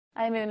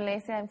I'm in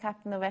Lacy, I'm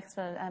captain of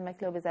Wexford and my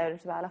club is Owler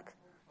to Balloch.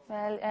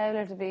 Well,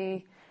 Owler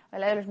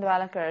and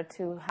Balloch are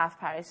two half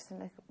parishes,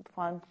 like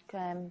one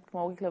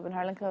Camogie club and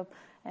hurling club.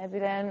 Be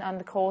down on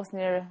the coast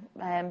near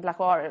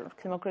Blackwater,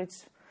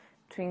 Kilmuckridge,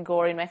 between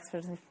Gorey and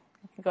Wexford, if you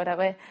can go that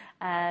way.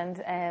 And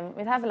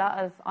we'd have a lot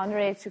of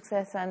underage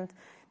success, and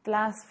the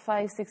last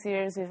 5-6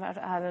 years we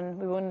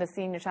won the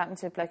senior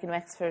championship like in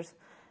Wexford.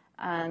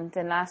 And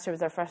then last year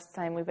was our first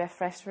time we beat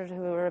Freshford,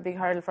 who were a big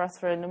hurdle for us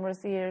for a number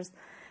of years.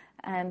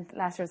 And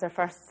last year was our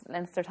first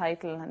Leinster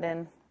title, and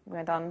then we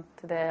went on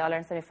to the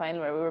All-Ireland semi-final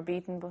where we were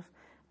beaten, but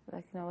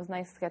it was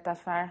nice to get that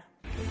far.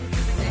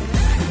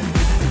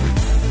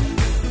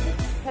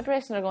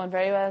 Preparations are going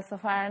very well so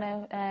far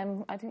now.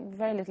 I think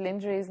very little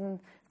injuries and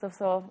stuff,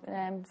 so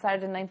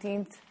Saturday the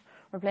 19th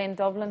we're playing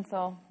Dublin,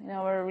 so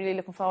we're really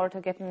looking forward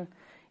to getting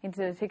into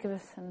the thick of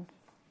it and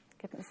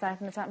getting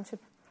starting the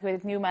championship.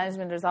 With new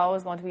management there's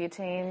always going to be a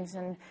change,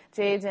 and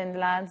Jade and the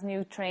lads,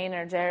 new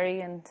trainer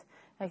Jerry, and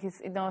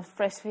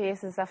fresh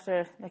faces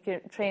after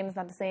your training's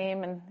not the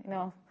same, and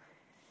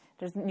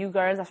there's new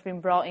girls that have been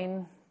brought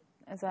in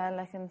as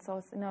well, and so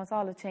it's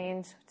all a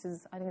change, which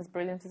is I think is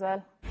brilliant as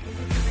well.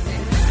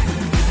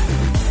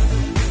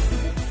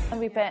 And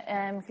we bet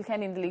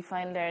Kilkenny in the league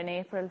final there in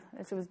April.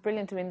 It was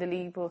brilliant to win the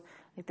league, but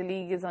the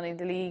league is only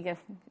the league.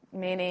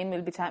 Main aim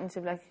will be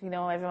championship.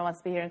 Everyone wants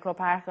to be here in Croke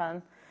Park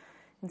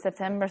in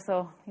September,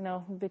 so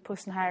we'll be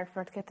pushing hard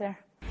for it to get there.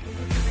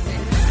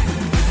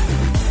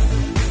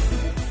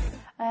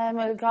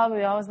 Well, God,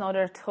 we always know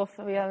they're tough.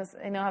 We always,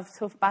 have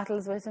tough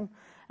battles with them,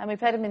 and we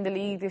played them in the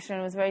league this year,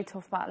 and it was a very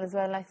tough battle as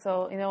well.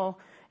 So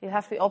you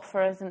have to be up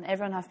for it, and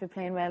everyone has to be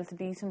playing well to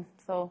beat them.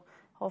 So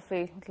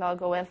hopefully it'll all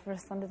go well for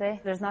us on the day.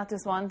 There's not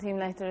just one team.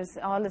 There's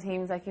all the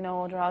teams. They're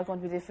all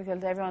going to be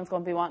difficult. Everyone's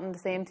going to be wanting the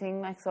same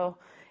thing. So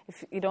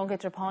if you don't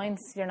get your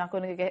points, you're not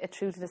going to get it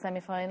through to the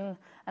semi-final.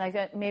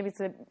 And maybe it's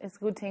a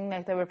good thing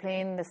that we're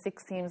playing the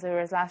 6 teams,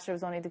 whereas last year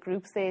was only the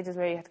group stages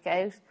where you had to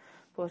get out.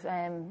 But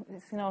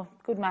it's,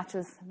 good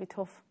matches will be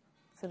tough.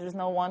 So there's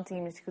no one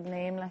team that you could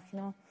name, My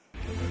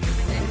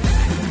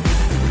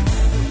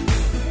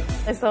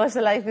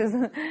social life is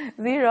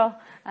zero.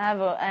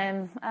 But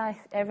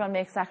everyone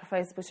makes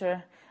sacrifices, but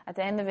at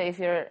the end of it, if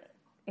you're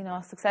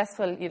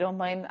successful, you don't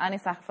mind any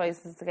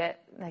sacrifices to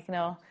get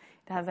to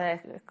have a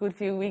good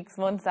few weeks,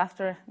 months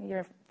after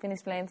you're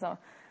finished playing. So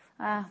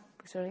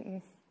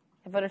you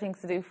have other things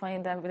to do,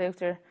 find out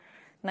without your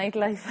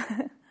nightlife.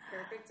 Perfect.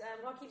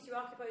 What keeps you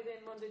occupied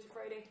in Monday to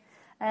Friday?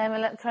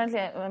 Well, currently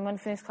I'm going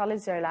to finish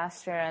college there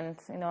last year, and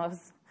the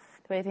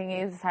way thing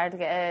is, it's hard to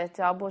get a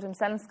job, but I'm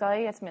selling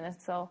Sky at the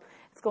minute, so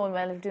it's going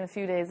well. I'm doing a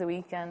few days a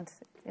week, and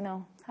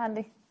it's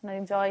handy, and I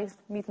enjoy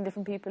meeting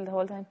different people the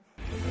whole time.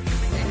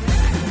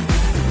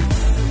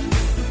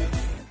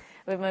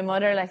 With my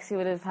mother, she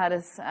would have had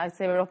us, I'd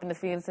say we were up in the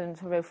fields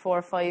and about 4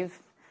 or 5,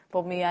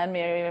 both me and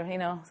Mary,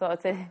 so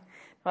I'd say it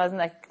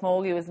wasn't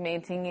Camogie was the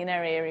main thing in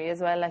our area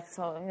as well,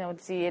 so,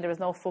 there was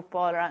no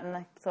football or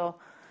anything, so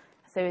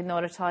I'd say we had no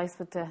other choice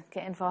but to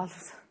get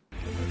involved.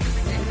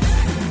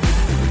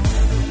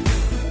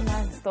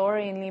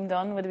 Story and Liam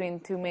Dunn would have been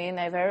two main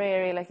out of our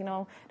area, they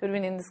would have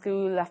been in the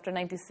school after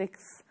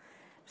 96,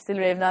 still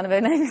raving on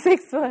about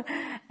 96, but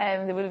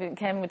they would have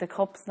came with the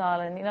cups and all,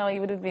 and he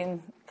would have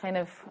been kind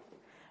of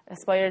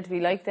aspired to be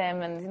like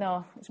them, and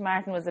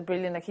Martin was a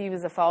brilliant, he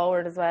was a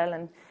forward as well,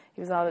 and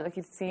he was all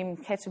you'd see him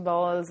catching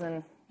balls,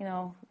 and he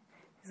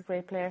was a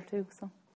great player too, so.